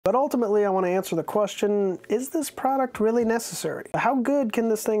But ultimately, I want to answer the question, is this product really necessary? How good can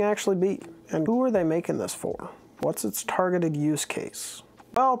this thing actually be? And who are they making this for? What's its targeted use case?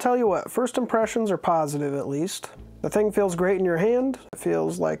 Well, I'll tell you what, first impressions are positive at least. The thing feels great in your hand. It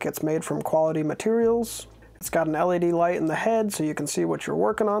feels like it's made from quality materials. It's got an LED light in the head so you can see what you're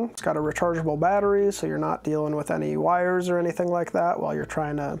working on. It's got a rechargeable battery so you're not dealing with any wires or anything like that while you're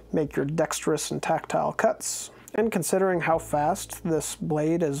trying to make your dexterous and tactile cuts. And considering how fast this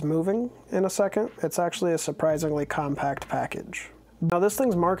blade is moving in a second, it's actually a surprisingly compact package. Now this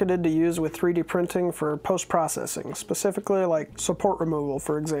thing's marketed to use with 3D printing for post-processing, specifically like support removal,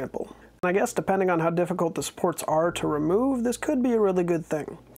 for example. And I guess depending on how difficult the supports are to remove, this could be a really good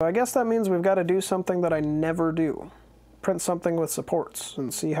thing. So I guess that means we've got to do something that I never do. Print something with supports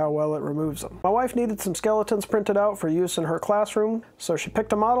and see how well it removes them. My wife needed some skeletons printed out for use in her classroom, so she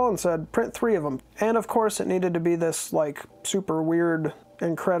picked a model and said, print 3 of them. And of course it needed to be this like super weird,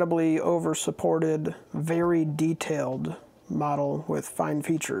 incredibly over-supported, very detailed model with fine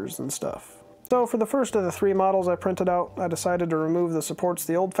features and stuff. So for the first of the 3 models I printed out, I decided to remove the supports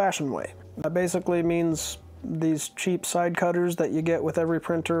the old-fashioned way. That basically means these cheap side cutters that you get with every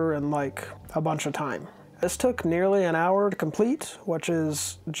printer and like a bunch of time. This took nearly an hour to complete, which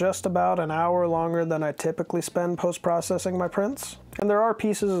is just about an hour longer than I typically spend post-processing my prints. And there are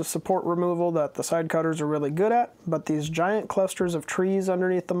pieces of support removal that the side cutters are really good at, but these giant clusters of trees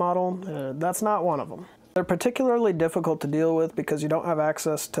underneath the model, that's not one of them. They're particularly difficult to deal with because you don't have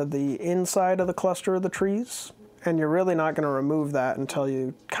access to the inside of the cluster of the trees, and you're really not going to remove that until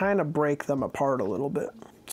you kind of break them apart a little bit.